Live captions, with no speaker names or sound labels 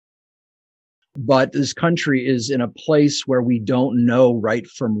But this country is in a place where we don't know right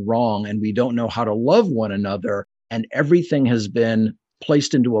from wrong, and we don't know how to love one another. And everything has been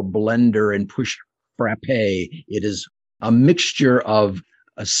placed into a blender and pushed frappe. It is a mixture of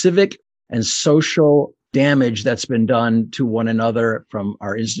a civic and social damage that's been done to one another from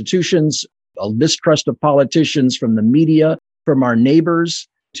our institutions, a mistrust of politicians, from the media, from our neighbors,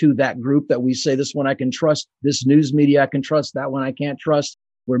 to that group that we say, this one I can trust, this news media I can trust, that one I can't trust.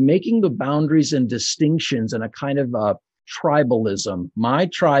 We're making the boundaries and distinctions in a kind of tribalism. My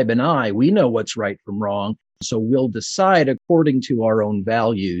tribe and I, we know what's right from wrong, so we'll decide according to our own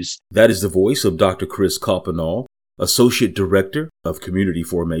values. That is the voice of Dr. Chris Coppernoll, Associate Director of Community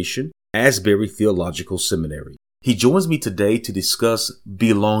Formation, Asbury Theological Seminary. He joins me today to discuss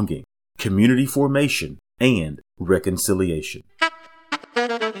belonging, community formation, and reconciliation.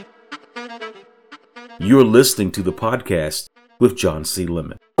 You're listening to the podcast with John C.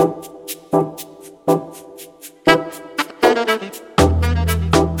 Lemon.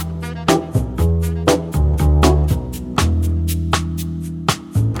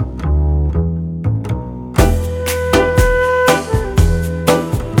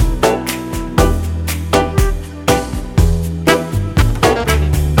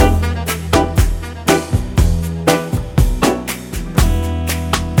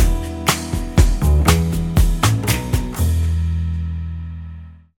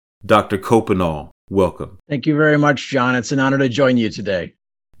 Dr. Coppernoll, welcome. Thank you very much, John. It's an honor to join you today.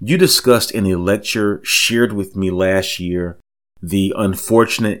 You discussed in a lecture shared with me last year the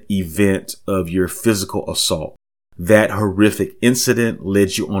unfortunate event of your physical assault. That horrific incident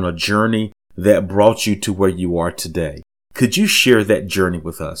led you on a journey that brought you to where you are today. Could you share that journey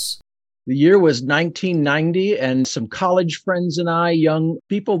with us? The year was 1990, and some college friends and I, young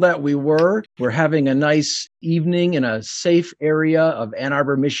people that we were having a nice evening in a safe area of Ann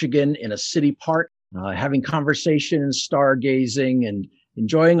Arbor, Michigan, in a city park, having conversation and stargazing and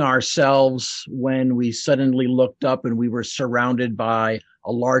enjoying ourselves when we suddenly looked up and we were surrounded by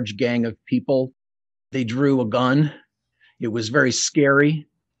a large gang of people. They drew a gun. It was very scary.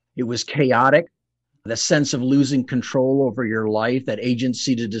 It was chaotic. The sense of losing control over your life, that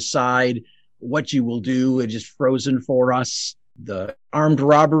agency to decide what you will do, is just frozen for us. The armed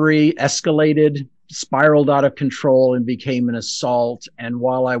robbery escalated, spiraled out of control, and became an assault. And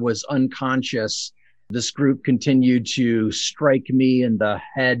while I was unconscious, this group continued to strike me in the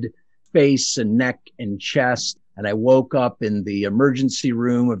head, face, and neck and chest. And I woke up in the emergency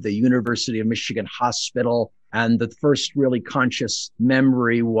room of the University of Michigan Hospital. And the first really conscious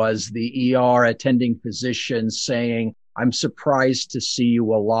memory was the ER attending physician saying, "I'm surprised to see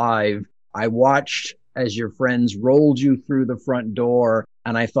you alive. I watched as your friends rolled you through the front door,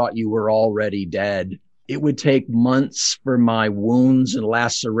 and I thought you were already dead." It would take months for my wounds and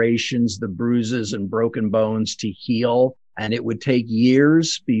lacerations, the bruises and broken bones to heal. And it would take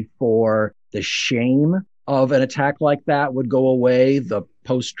years before the shame of an attack like that would go away, the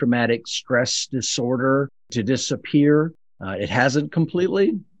post-traumatic stress disorder to disappear. It hasn't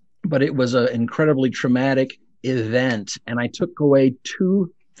completely, but it was an incredibly traumatic event. And I took away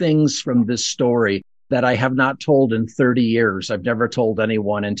two things from this story that I have not told in 30 years. I've never told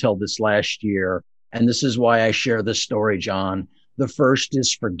anyone until this last year. And this is why I share this story, John. The first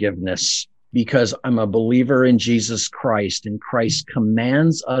is forgiveness, because I'm a believer in Jesus Christ, and Christ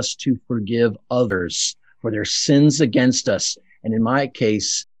commands us to forgive others for their sins against us. And in my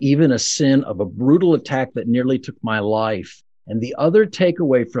case, even a sin of a brutal attack that nearly took my life. And the other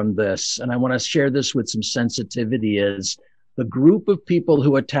takeaway from this, and I want to share this with some sensitivity, is the group of people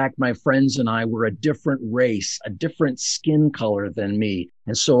who attacked my friends and I were a different race, a different skin color than me.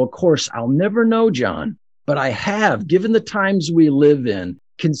 And so, of course, I'll never know, John, but I have, given the times we live in,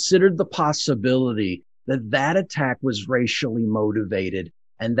 considered the possibility that that attack was racially motivated.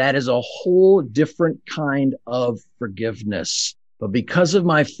 And that is a whole different kind of forgiveness. But because of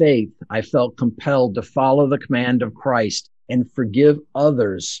my faith, I felt compelled to follow the command of Christ and forgive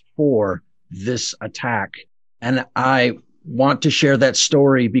others for this attack. And I want to share that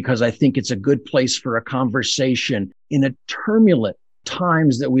story because I think it's a good place for a conversation in a turbulent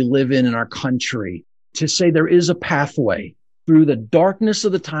times that we live in our country, to say there is a pathway through the darkness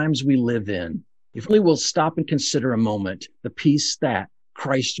of the times we live in. If only we'll stop and consider a moment the peace that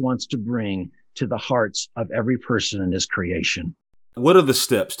Christ wants to bring to the hearts of every person in his creation. What are the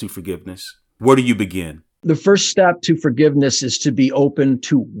steps to forgiveness? Where do you begin? The first step to forgiveness is to be open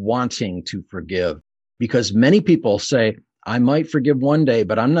to wanting to forgive, because many people say, I might forgive one day,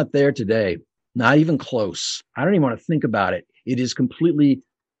 but I'm not there today. Not even close. I don't even want to think about it. It is completely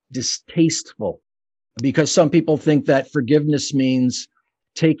distasteful, because some people think that forgiveness means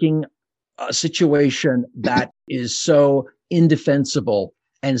taking a situation that is so indefensible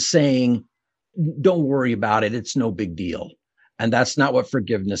and saying, don't worry about it. It's no big deal. And that's not what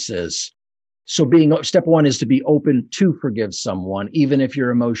forgiveness is. So step one is to be open to forgive someone, even if your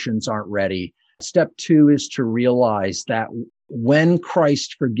emotions aren't ready. Step two is to realize that when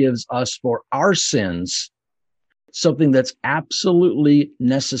Christ forgives us for our sins, something that's absolutely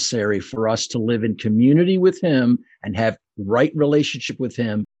necessary for us to live in community with him and have right relationship with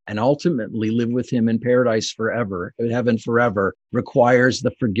him and ultimately live with him in paradise forever, in heaven forever, requires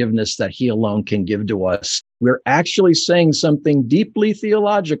the forgiveness that he alone can give to us. We're actually saying something deeply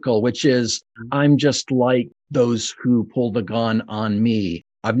theological, which is, I'm just like those who pulled a gun on me.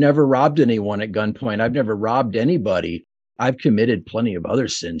 I've never robbed anyone at gunpoint. I've never robbed anybody. I've committed plenty of other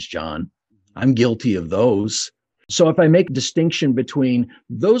sins, John. I'm guilty of those. So if I make a distinction between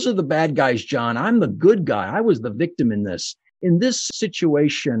those are the bad guys, John, I'm the good guy. I was the victim in this. In this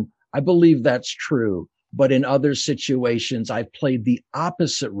situation, I believe that's true. But in other situations, I've played the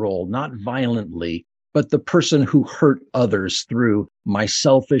opposite role, not violently, but the person who hurt others through my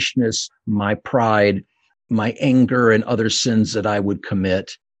selfishness, my pride, my anger, and other sins that I would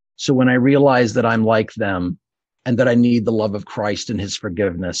commit. So when I realize that I'm like them and that I need the love of Christ and his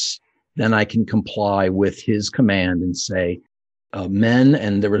forgiveness, then I can comply with his command and say, men,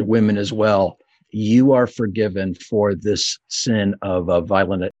 and there were women as well, you are forgiven for this sin of a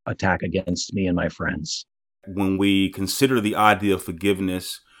violent attack against me and my friends. When we consider the idea of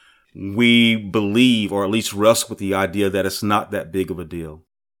forgiveness, we believe, or at least wrestle with the idea that it's not that big of a deal.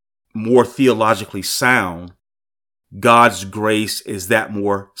 More theologically sound, God's grace is that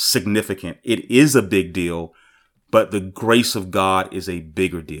more significant. It is a big deal, but the grace of God is a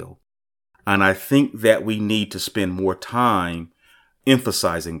bigger deal. And I think that we need to spend more time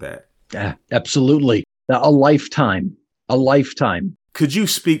emphasizing that. Yeah, absolutely. A lifetime. Could you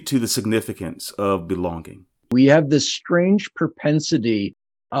speak to the significance of belonging? We have this strange propensity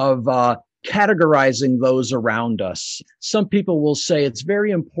of categorizing those around us. Some people will say it's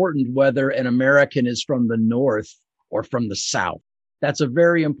very important whether an American is from the North or from the South. That's a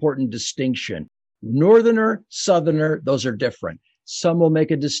very important distinction. Northerner, Southerner, those are different. Some will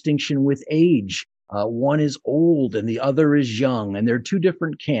make a distinction with age. One is old and the other is young, and they're two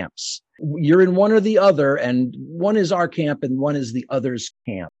different camps. You're in one or the other, and one is our camp and one is the other's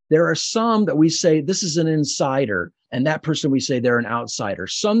camp. There are some that we say, this is an insider, and that person we say they're an outsider.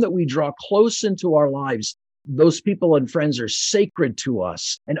 Some that we draw close into our lives, those people and friends are sacred to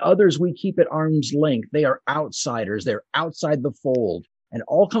us, and others we keep at arm's length. They are outsiders. They're outside the fold. And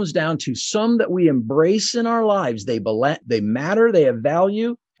all comes down to some that we embrace in our lives. They matter, they have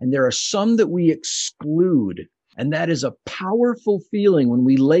value, and there are some that we exclude. And that is a powerful feeling when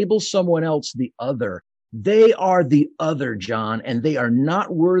we label someone else the other. They are the other, John, and they are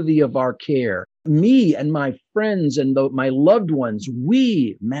not worthy of our care. Me and my friends and my loved ones,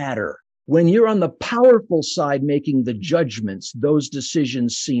 we matter. When you're on the powerful side making the judgments, those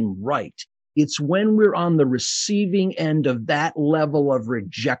decisions seem right. It's when we're on the receiving end of that level of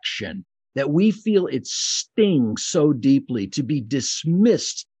rejection that we feel it stings so deeply to be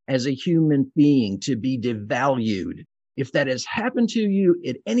dismissed as a human being, to be devalued. If that has happened to you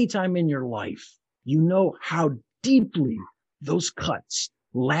at any time in your life, you know how deeply those cuts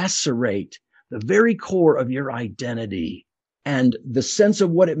lacerate the very core of your identity. And the sense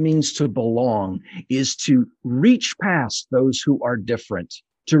of what it means to belong is to reach past those who are different,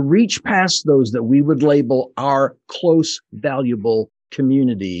 to reach past those that we would label our close, valuable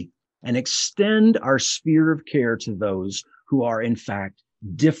community, and extend our sphere of care to those who are, in fact,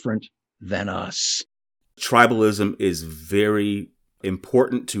 different than us. Tribalism is very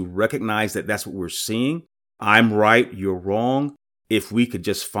important to recognize that that's what we're seeing. I'm right, you're wrong. If we could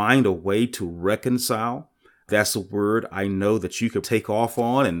just find a way to reconcile, that's a word I know that you could take off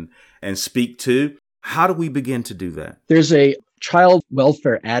on and speak to. How do we begin to do that? There's a child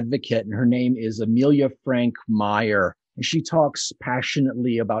welfare advocate, and her name is Amelia Frank Meyer. And she talks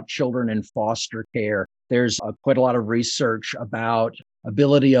passionately about children in foster care. There's quite a lot of research about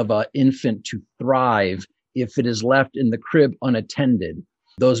ability of an infant to thrive if it is left in the crib unattended.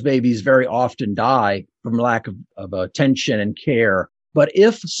 Those babies very often die from lack of attention and care. But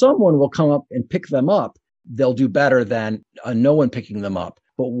if someone will come up and pick them up, they'll do better than no one picking them up.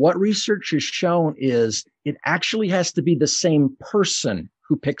 But what research has shown is it actually has to be the same person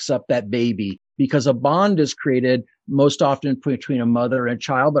who picks up that baby, because a bond is created most often between a mother and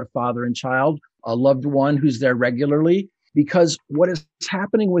child, but father and child, a loved one who's there regularly. Because what is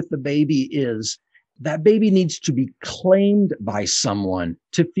happening with the baby is that baby needs to be claimed by someone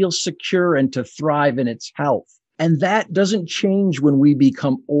to feel secure and to thrive in its health. And that doesn't change when we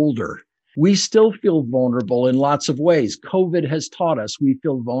become older. We still feel vulnerable in lots of ways. COVID has taught us we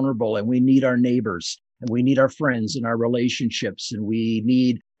feel vulnerable and we need our neighbors and we need our friends and our relationships, and we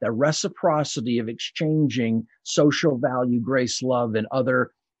need the reciprocity of exchanging social value, grace, love, and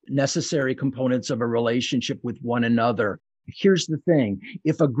other necessary components of a relationship with one another. Here's the thing.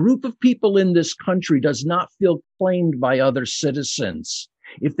 If a group of people in this country does not feel claimed by other citizens,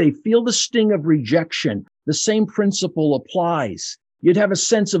 if they feel the sting of rejection, the same principle applies. You'd have a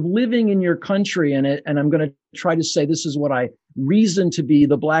sense of living in your country, and I'm going to try to say this is what I reason to be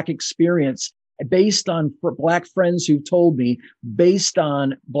the Black experience, based on Black friends who've told me, based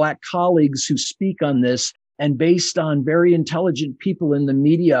on Black colleagues who speak on this, and based on very intelligent people in the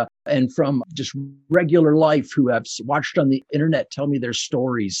media and from just regular life who have watched on the internet tell me their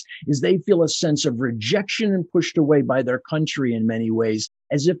stories, is they feel a sense of rejection and pushed away by their country in many ways,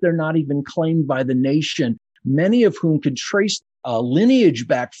 as if they're not even claimed by the nation, many of whom could trace a lineage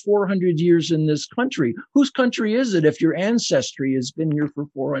back 400 years in this country. Whose country is it if your ancestry has been here for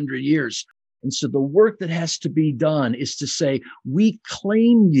 400 years? And so the work that has to be done is to say, we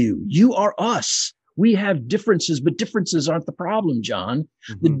claim you. You are us. We have differences, but differences aren't the problem, John.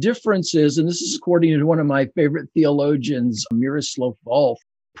 Mm-hmm. The difference is, and this is according to one of my favorite theologians, Miroslav Volf,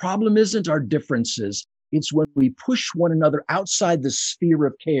 problem isn't our differences. It's when we push one another outside the sphere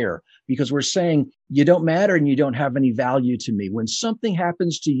of care, because we're saying, you don't matter and you don't have any value to me. When something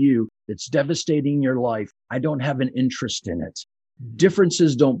happens to you that's devastating your life, I don't have an interest in it.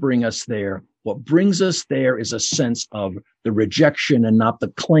 Differences don't bring us there. What brings us there is a sense of the rejection and not the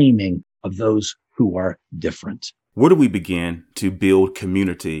claiming of those who are different. Where do we begin to build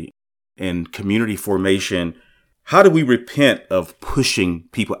community and community formation? How do we repent of pushing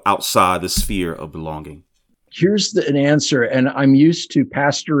people outside the sphere of belonging? Here's an answer. And I'm used to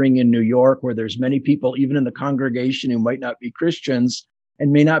pastoring in New York, where there's many people, even in the congregation, who might not be Christians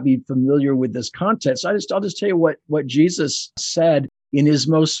and may not be familiar with this context. I'll just tell you what Jesus said in his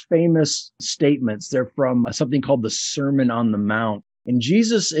most famous statements. They're from something called the Sermon on the Mount. And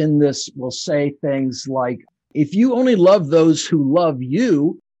Jesus in this will say things like, if you only love those who love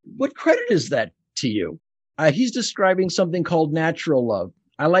you, what credit is that to you? He's describing something called natural love.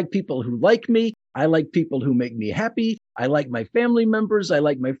 I like people who like me. I like people who make me happy. I like my family members. I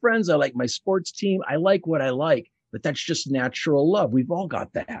like my friends. I like my sports team. I like what I like, but that's just natural love. We've all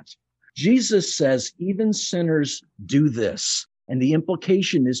got that. Jesus says even sinners do this. And the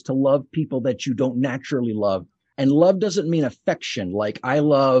implication is to love people that you don't naturally love. And love doesn't mean affection, like I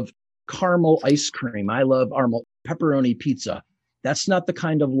love caramel ice cream. I love pepperoni pizza. That's not the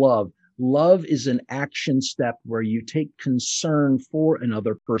kind of love. Love is an action step where you take concern for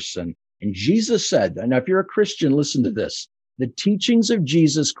another person. And Jesus said, and if you're a Christian, listen to this. The teachings of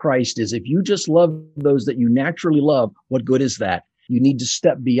Jesus Christ is if you just love those that you naturally love, what good is that? You need to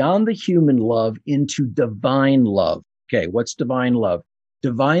step beyond the human love into divine love. Okay, what's divine love?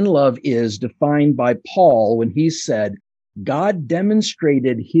 Divine love is defined by Paul when he said, God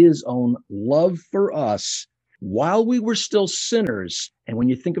demonstrated his own love for us while we were still sinners. And when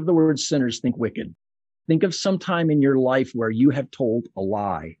you think of the word sinners, think wicked. Think of some time in your life where you have told a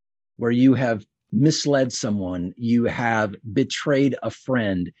lie, where you have misled someone, you have betrayed a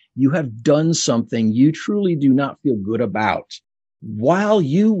friend, you have done something you truly do not feel good about. While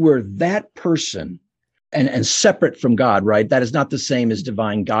you were that person, and separate from God, right? That is not the same as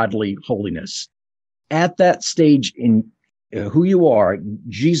divine godly holiness. At that stage in who you are,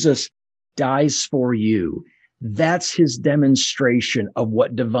 Jesus dies for you. That's his demonstration of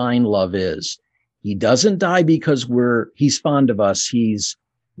what divine love is. He doesn't die because he's fond of us.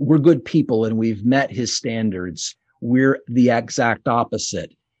 We're good people and we've met his standards. We're the exact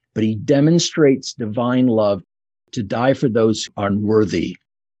opposite. But he demonstrates divine love to die for those who are unworthy.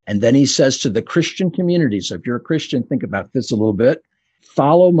 And then he says to the Christian community, so if you're a Christian, think about this a little bit,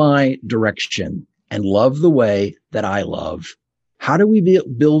 follow my direction and love the way that I love. How do we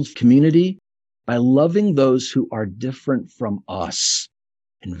build community? By loving those who are different from us.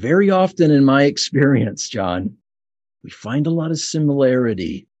 And very often in my experience, John, we find a lot of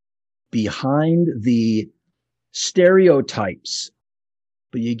similarity behind the stereotypes.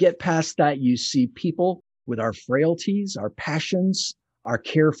 But you get past that, you see people with our frailties, our passions, our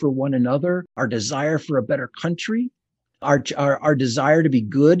care for one another, our desire for a better country, our desire to be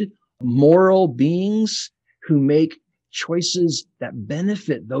good, moral beings who make choices that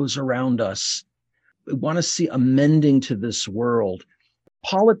benefit those around us. We want to see a mending to this world.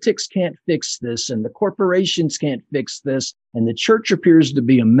 Politics can't fix this, and the corporations can't fix this, and the church appears to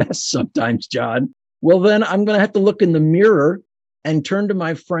be a mess sometimes, John. Well, then I'm going to have to look in the mirror and turn to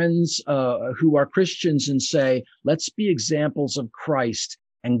my friends who are Christians and say, let's be examples of Christ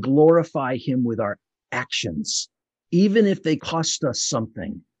and glorify him with our actions, even if they cost us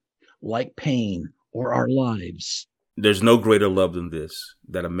something like pain or our lives. There's no greater love than this,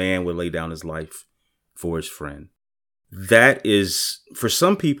 that a man would lay down his life for his friend. That is, for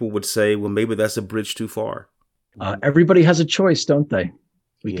some people would say, well, maybe that's a bridge too far. Everybody has a choice, don't they?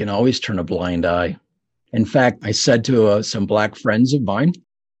 We can always turn a blind eye. In fact, I said to some Black friends of mine,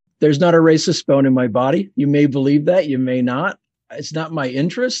 there's not a racist bone in my body. You may believe that, you may not. It's not my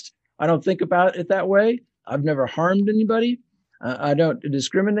interest. I don't think about it that way. I've never harmed anybody. I don't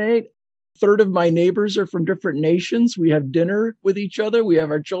discriminate. A third of my neighbors are from different nations. We have dinner with each other. We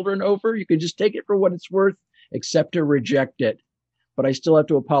have our children over. You can just take it for what it's worth, accept or reject it. But I still have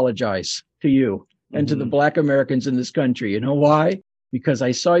to apologize to you and to the Black Americans in this country. You know why? Because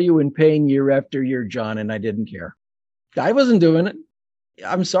I saw you in pain year after year, John, and I didn't care. I wasn't doing it.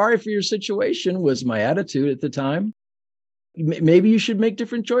 I'm sorry for your situation was my attitude at the time. Maybe you should make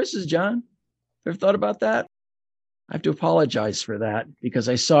different choices, John. Ever thought about that? I have to apologize for that because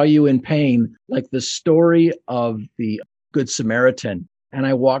I saw you in pain, like the story of the Good Samaritan. And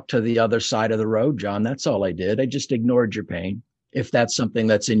I walked to the other side of the road, John. That's all I did. I just ignored your pain. If that's something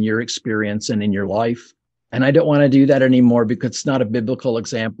that's in your experience and in your life. And I don't want to do that anymore because it's not a biblical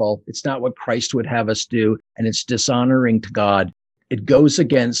example. It's not what Christ would have us do. And it's dishonoring to God. It goes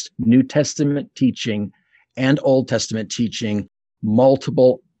against New Testament teaching and Old Testament teaching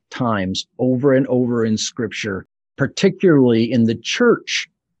multiple times over and over in Scripture, particularly in the church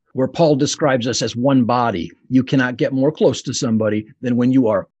where Paul describes us as one body. You cannot get more close to somebody than when you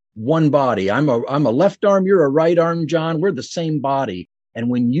are one body. I'm a left arm, you're a right arm, John. We're the same body. And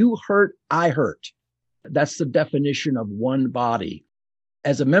when you hurt, I hurt. That's the definition of one body.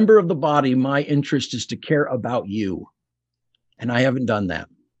 As a member of the body, my interest is to care about you. And I haven't done that.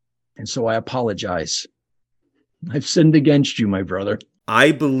 And so I apologize. I've sinned against you, my brother.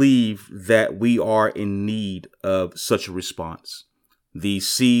 I believe that we are in need of such a response. The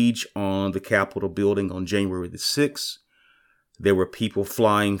siege on the Capitol building on January the 6th, there were people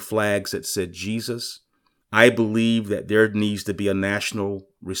flying flags that said Jesus. I believe that there needs to be a national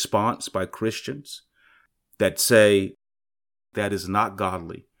response by Christians that say that is not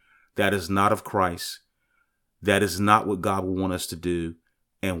godly, that is not of Christ, that is not what God will want us to do,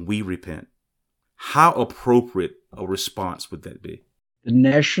 and we repent. How appropriate a response would that be? The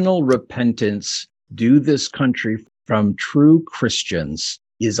national repentance due this country from true Christians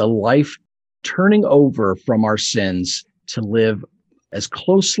is a life turning over from our sins to live as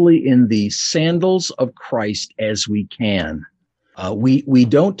closely in the sandals of Christ as we can. We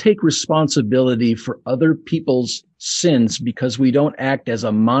don't take responsibility for other people's sins because we don't act as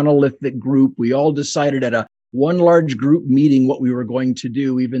a monolithic group. We all decided at a one large group meeting what we were going to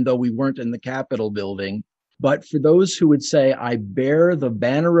do, even though we weren't in the Capitol building. But for those who would say, I bear the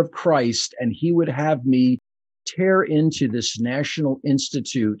banner of Christ, and he would have me tear into this national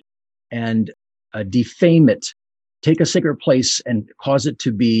institute and defame it, take a sacred place and cause it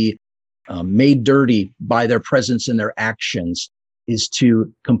to be made dirty by their presence and their actions, is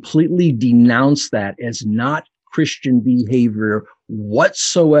to completely denounce that as not Christian behavior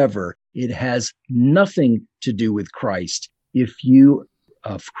whatsoever. It has nothing to do with Christ. If you,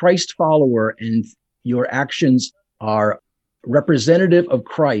 a Christ follower, and your actions are representative of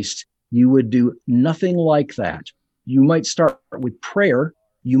Christ, you would do nothing like that. You might start with prayer.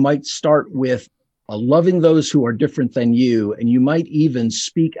 You might start with loving those who are different than you, and you might even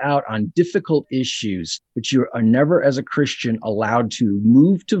speak out on difficult issues, but you are never, as a Christian, allowed to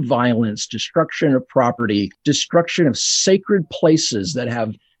move to violence, destruction of property, destruction of sacred places that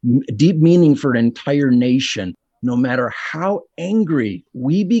have deep meaning for an entire nation. No matter how angry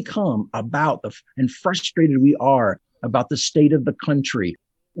we become about and frustrated we are about the state of the country,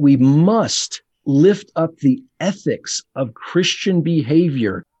 we must lift up the ethics of Christian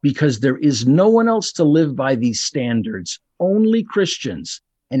behavior, because there is no one else to live by these standards, only Christians.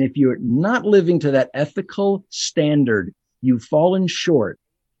 And if you're not living to that ethical standard, you've fallen short,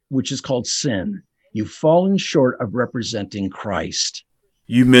 which is called sin. You've fallen short of representing Christ.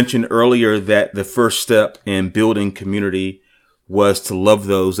 You mentioned earlier that the first step in building community was to love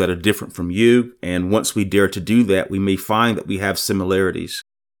those that are different from you. And once we dare to do that, we may find that we have similarities.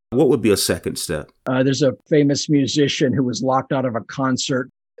 What would be a second step? There's a famous musician who was locked out of a concert.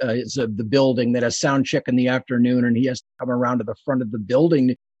 It's the building that has sound check in the afternoon, and he has to come around to the front of the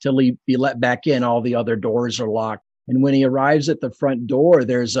building till he be let back in. All the other doors are locked. And when he arrives at the front door,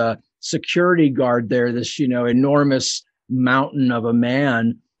 there's a security guard there, this, enormous mountain of a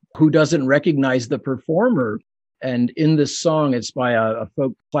man who doesn't recognize the performer. And in this song, it's by a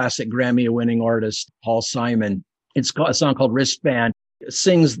folk classic Grammy-winning artist, Paul Simon. It's a song called Wristband.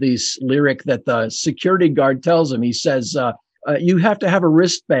 sings this lyric that the security guard tells him. He says, you have to have a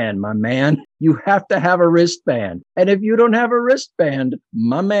wristband, my man. You have to have a wristband. And if you don't have a wristband,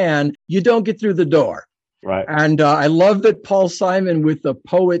 my man, you don't get through the door. Right. And I love that Paul Simon, with the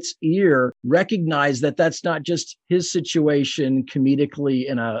poet's ear, recognized that that's not just his situation comedically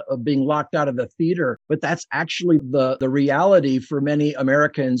of being locked out of the theater, but that's actually the reality for many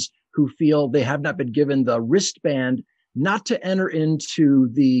Americans who feel they have not been given the wristband, not to enter into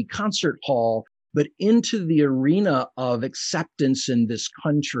the concert hall, but into the arena of acceptance in this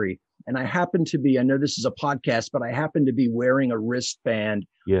country. And I know this is a podcast, but I happen to be wearing a wristband.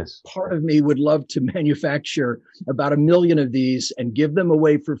 Yes. Part of me would love to manufacture about 1 million of these and give them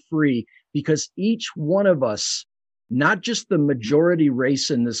away for free, because each one of us, not just the majority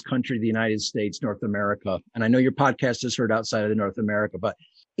race in this country, the United States, North America, and I know your podcast is heard outside of the North America, but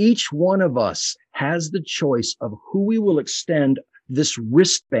each one of us has the choice of who we will extend this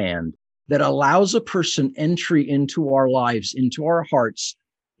wristband that allows a person entry into our lives, into our hearts,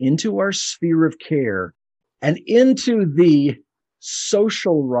 into our sphere of care, and into the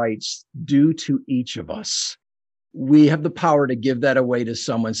social rights due to each of us. We have the power to give that away to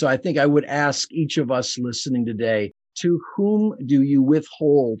someone. So I think I would ask each of us listening today, to whom do you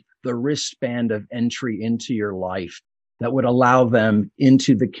withhold the wristband of entry into your life that would allow them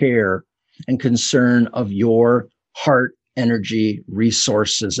into the care and concern of your heart, energy,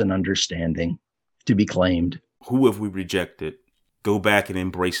 resources, and understanding to be claimed? Who have we rejected? Go back and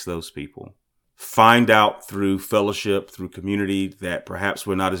embrace those people. Find out through fellowship, through community, that perhaps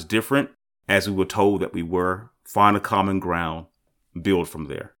we're not as different as we were told that we were. Find a common ground, build from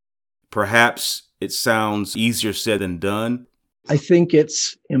there. Perhaps it sounds easier said than done. I think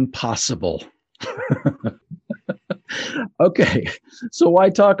it's impossible. Okay, so why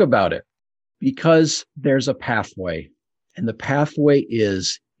talk about it? Because there's a pathway, and the pathway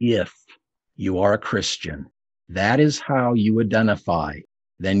is if you are a Christian. That is how you identify.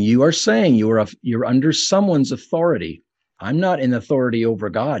 Then you are saying you're under someone's authority. I'm not in authority over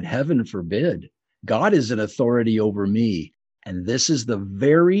God. Heaven forbid. God is in authority over me. And this is the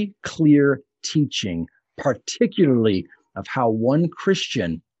very clear teaching, particularly of how one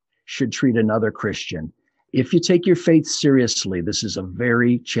Christian should treat another Christian. If you take your faith seriously, this is a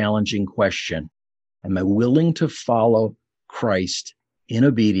very challenging question. Am I willing to follow Christ in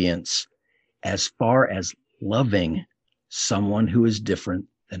obedience as far as loving someone who is different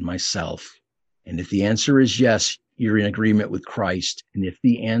than myself? And if the answer is yes, you're in agreement with Christ. And if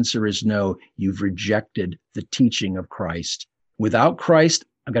the answer is no, you've rejected the teaching of Christ. Without Christ,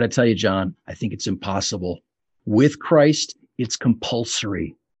 I've got to tell you, John, I think it's impossible. With Christ, it's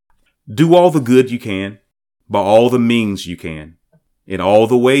compulsory. Do all the good you can, by all the means you can, in all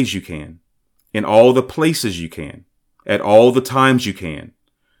the ways you can, in all the places you can, at all the times you can,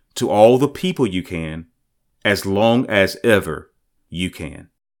 to all the people you can, as long as ever you can.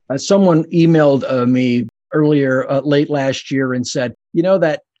 Someone emailed me earlier, late last year, and said,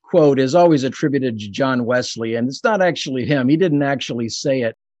 that quote is always attributed to John Wesley, and it's not actually him. He didn't actually say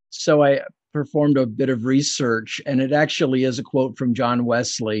it. So I performed a bit of research, and it actually is a quote from John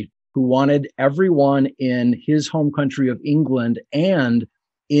Wesley, who wanted everyone in his home country of England and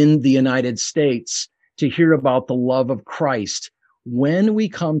in the United States to hear about the love of Christ. When we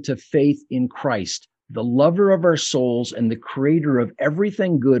come to faith in Christ, the lover of our souls and the creator of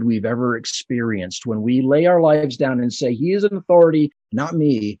everything good we've ever experienced, when we lay our lives down and say, he is an authority, not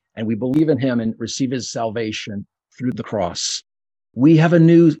me, and we believe in him and receive his salvation through the cross, we have a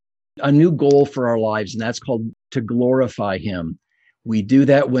new goal for our lives, and that's called to glorify him. We do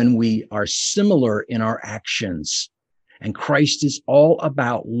that when we are similar in our actions. And Christ is all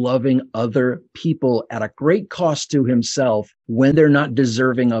about loving other people at a great cost to himself when they're not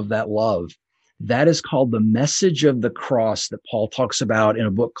deserving of that love. That is called the message of the cross that Paul talks about in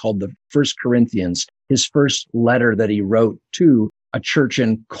a book called the 1 Corinthians, his first letter that he wrote to a church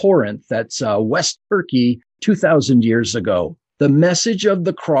in Corinth, that's West Turkey, 2,000 years ago. The message of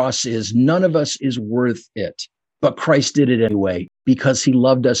the cross is none of us is worth it, but Christ did it anyway because he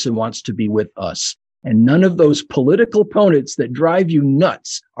loved us and wants to be with us. And none of those political opponents that drive you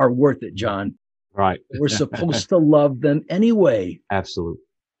nuts are worth it, John. Right. We're supposed to love them anyway. Absolutely.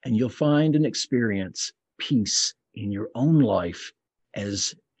 And you'll find and experience peace in your own life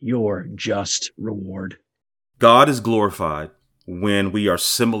as your just reward. God is glorified when we are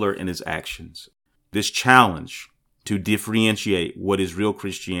similar in his actions. This challenge to differentiate what is real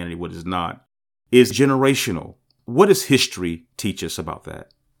Christianity, what is not, is generational. What does history teach us about that?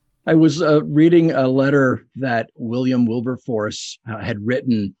 I was reading a letter that William Wilberforce had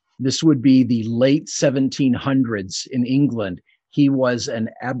written. This would be the late 1700s in England. He was an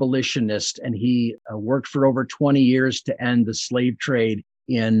abolitionist, and he worked for over 20 years to end the slave trade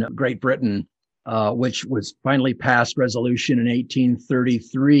in Great Britain, which was finally passed resolution in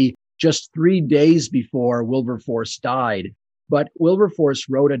 1833, just 3 days before Wilberforce died. But Wilberforce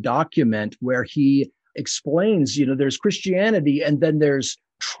wrote a document where he explains, there's Christianity, and then there's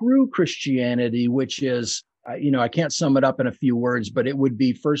true Christianity, which is, I can't sum it up in a few words, but it would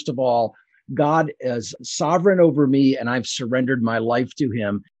be, first of all, God is sovereign over me, and I've surrendered my life to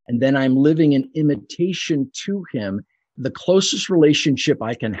him. And then I'm living in imitation to him, the closest relationship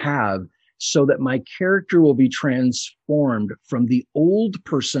I can have, so that my character will be transformed from the old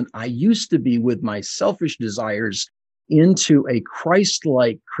person I used to be with my selfish desires into a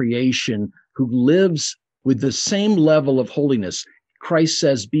Christ-like creation who lives with the same level of holiness. Christ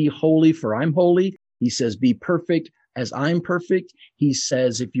says, be holy, for I'm holy. He says, be perfect as I'm perfect. He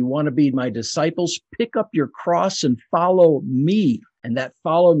says, if you want to be my disciples, pick up your cross and follow me. And that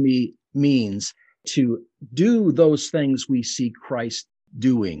follow me means to do those things we see Christ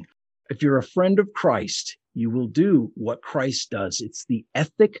doing. If you're a friend of Christ, you will do what Christ does. It's the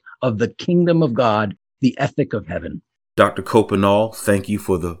ethic of the kingdom of God, the ethic of heaven. Dr. Coppernoll, thank you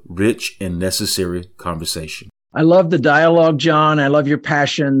for the rich and necessary conversation. I love the dialogue, John. I love your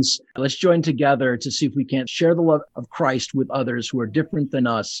passions. Let's join together to see if we can't share the love of Christ with others who are different than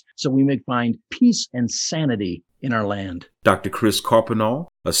us, so we may find peace and sanity in our land. Dr. Chris Coppernoll,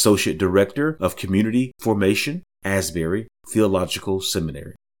 Associate Director of Community Formation, Asbury Theological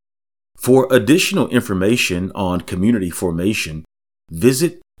Seminary. For additional information on community formation,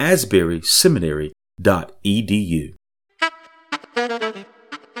 visit asburyseminary.edu.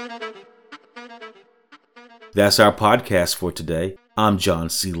 That's our podcast for today. I'm John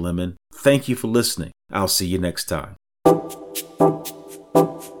C. Lemon. Thank you for listening. I'll see you next time.